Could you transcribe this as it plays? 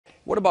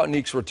What about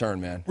Neek's return,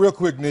 man? Real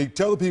quick, Neek,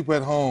 tell the people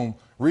at home,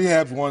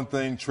 rehab's one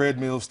thing,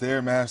 treadmill,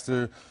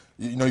 Stairmaster,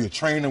 you know, you're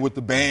training with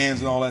the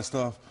bands and all that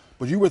stuff,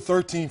 but you were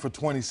 13 for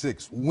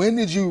 26. When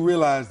did you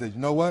realize that, you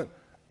know what,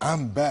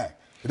 I'm back?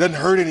 It doesn't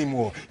hurt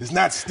anymore. It's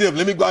not stiff.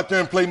 Let me go out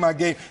there and play my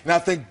game. And I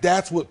think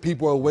that's what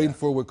people are waiting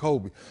for with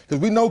Kobe. Because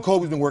we know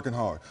Kobe's been working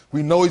hard.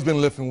 We know he's been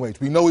lifting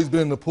weights. We know he's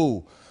been in the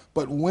pool.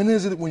 But when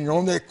is it when you're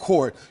on that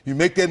court, you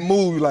make that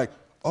move, you're like,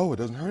 oh, it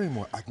doesn't hurt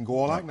anymore. I can go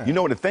all out now. You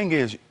know what the thing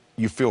is?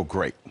 You feel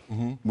great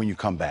when you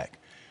come back.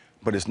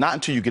 But it's not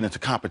until you get into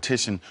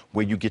competition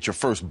where you get your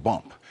first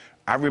bump.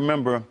 I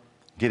remember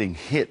getting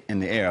hit in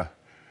the air,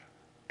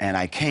 and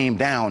I came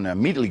down and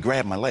immediately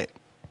grabbed my leg.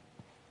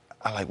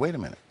 I like, wait a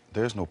minute,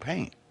 there's no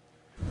pain.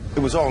 It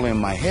was all in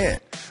my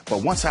head.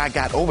 But once I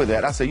got over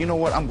that, I said, you know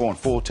what, I'm going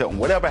full tilt. And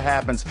whatever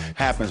happens,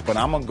 happens, but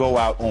I'm going to go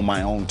out on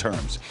my own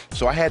terms.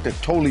 So I had to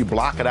totally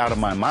block it out of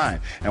my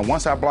mind. And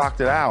once I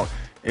blocked it out,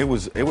 it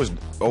was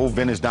old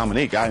vintage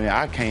Dominique. I mean,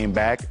 I came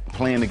back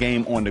playing the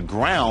game on the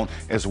ground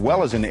as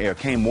well as in the air,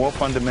 came more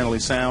fundamentally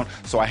sound.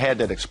 So I had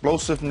that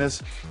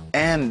explosiveness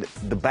and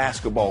the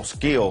basketball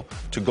skill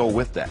to go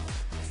with that.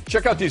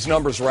 Check out these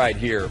numbers right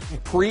here.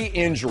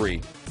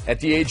 Pre-injury, at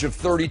the age of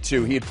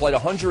 32, he had played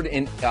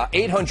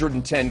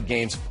 810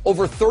 games,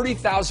 over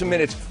 30,000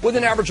 minutes, with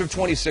an average of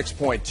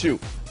 26.2.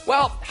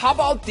 Well, how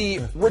about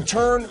the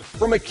return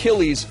from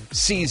Achilles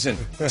season?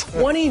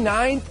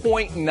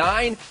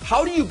 29.9.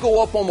 How do you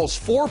go up almost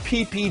 4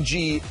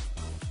 ppg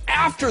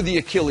after the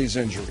Achilles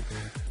injury?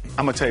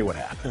 I'm going to tell you what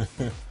happened.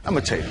 I'm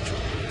going to tell you the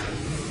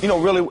truth. You know,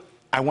 really,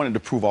 I wanted to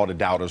prove all the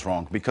doubters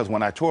wrong, because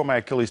when I tore my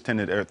Achilles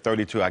tendon at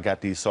 32, I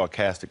got these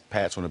sarcastic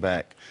pats on the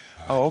back.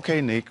 Oh,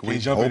 okay, Nick, we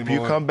hope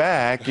you come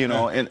back, you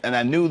know, and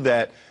I knew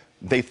that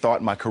they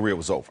thought my career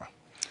was over.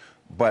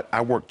 But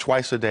I worked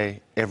twice a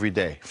day, every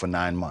day, for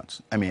 9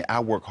 months. I mean, I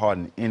worked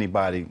harder than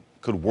anybody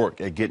could work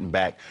at getting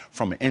back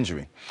from an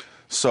injury.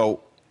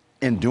 So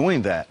in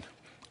doing that,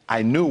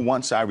 I knew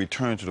once I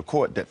returned to the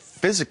court that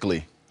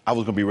physically I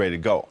was going to be ready to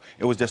go.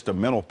 It was just the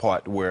mental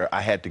part where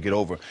I had to get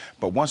over.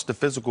 But once the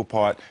physical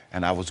part,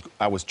 and I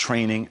was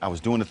training, I was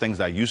doing the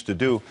things I used to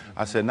do,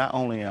 I said, not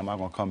only am I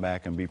going to come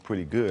back and be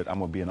pretty good, I'm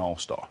going to be an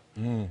all-star.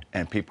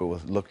 And people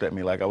looked at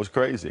me like I was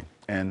crazy.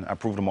 And I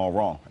proved them all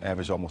wrong. I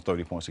averaged almost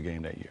 30 points a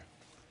game that year.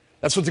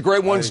 That's what the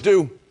great ones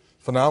do.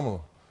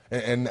 Phenomenal.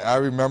 And I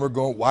remember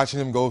watching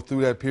him go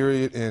through that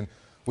period, and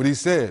what he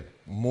said,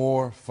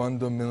 more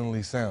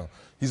fundamentally sound.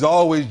 He's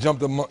always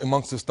jumped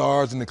amongst the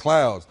stars and the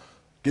clouds,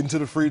 getting to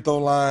the free throw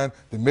line,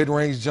 the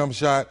mid-range jump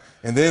shot,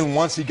 and then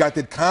once he got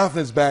that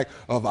confidence back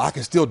of I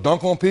can still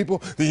dunk on people,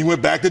 then he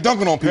went back to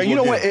dunking on people. You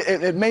know again.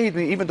 what? It made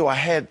me, even though I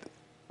had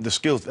the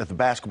skills as a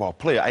basketball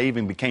player, I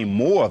even became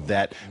more of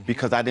that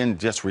because I didn't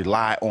just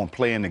rely on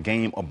playing the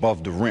game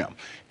above the rim.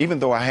 Even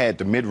though I had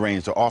the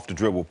mid-range, the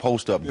off-the-dribble,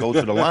 post-up, go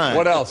to the line.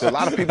 What else? A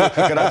lot of people,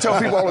 and I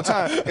tell people all the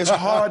time, it's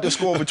hard to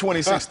score over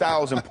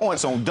 26,000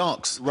 points on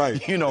dunks.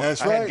 Right. You know,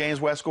 That's I right. had games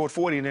where I scored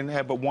 40 and then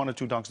had but 1 or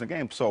 2 dunks in the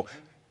game. So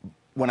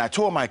when I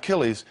tore my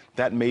Achilles,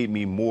 that made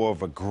me more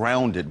of a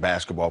grounded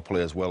basketball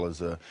player as well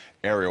as a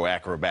aerial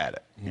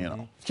acrobatic, you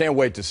know. Can't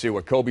wait to see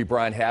what Kobe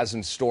Bryant has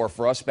in store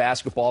for us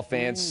basketball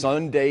fans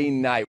Sunday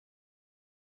night.